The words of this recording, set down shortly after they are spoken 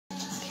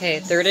Okay,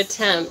 third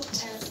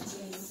attempt.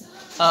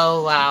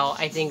 Oh wow,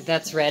 I think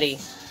that's ready.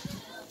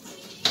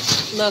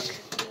 Look,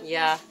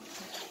 yeah,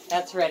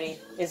 that's ready,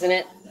 isn't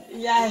it?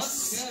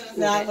 Yes,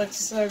 that looks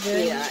so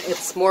good. Yeah,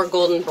 it's more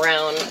golden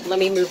brown. Let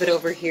me move it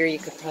over here. You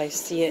could probably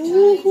see it.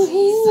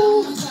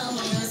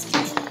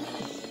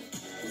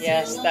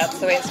 Yes, that's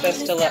the way it's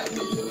supposed to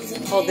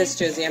look. Hold this,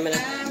 Josie. I'm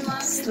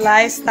gonna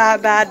Slice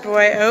that bad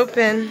boy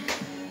open.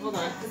 hold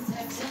on.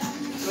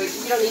 Wait,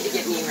 you don't need to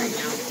get me right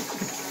now.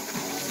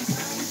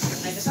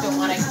 I just don't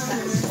want to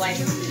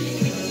slice.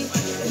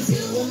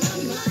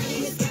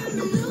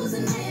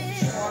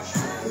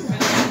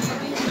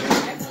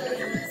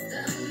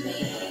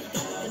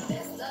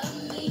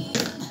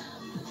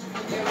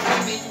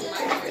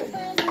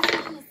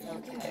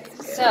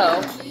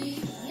 So,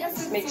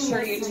 make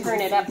sure you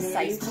turn it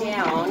upside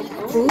down.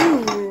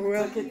 Ooh,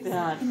 Look at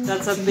that.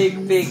 That's a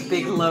big, big,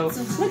 big loaf.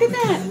 Look at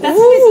that. That's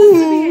what it's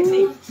supposed to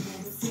be, I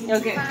think.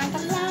 Okay.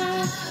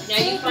 Now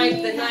you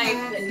find the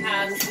knife that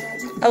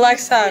has...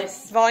 Alexa,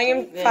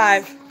 volume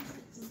 5.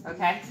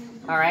 Okay.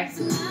 All right.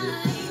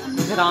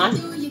 Is it on,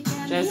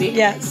 Josie?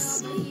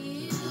 Yes.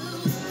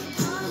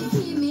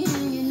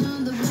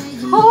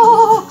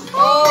 Oh!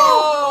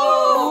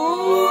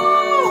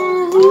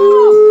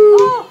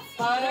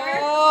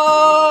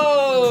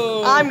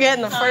 I'm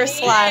getting the first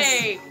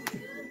slice.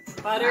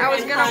 Butter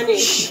and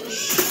honey.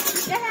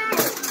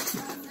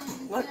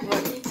 Look.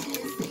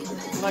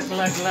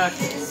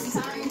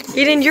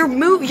 Eden, you're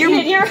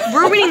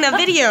ruining the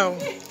video.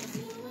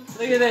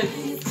 Look at this.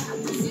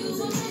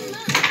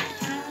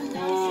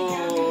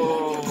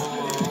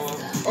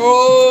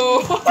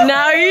 Oh.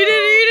 Now eat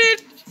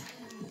it.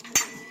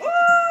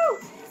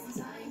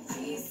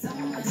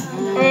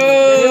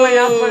 Anyone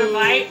else want a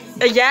bite?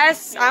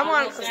 Yes, I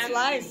want a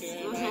slice.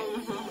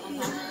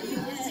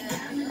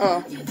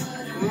 Oh.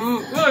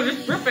 Oh,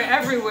 just rip it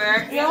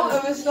everywhere. No,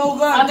 it was so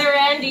good. Other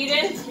end,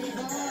 Eden.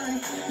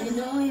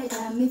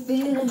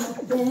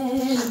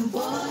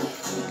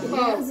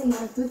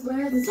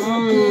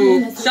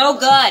 So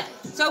good.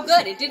 So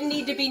good. It didn't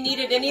need to be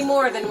kneaded any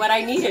more than what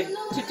I needed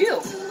to do.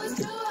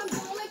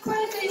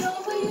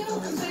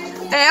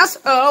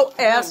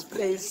 SOS,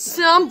 please.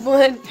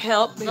 Someone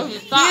help me. Oh,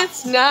 stop.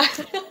 It's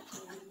not.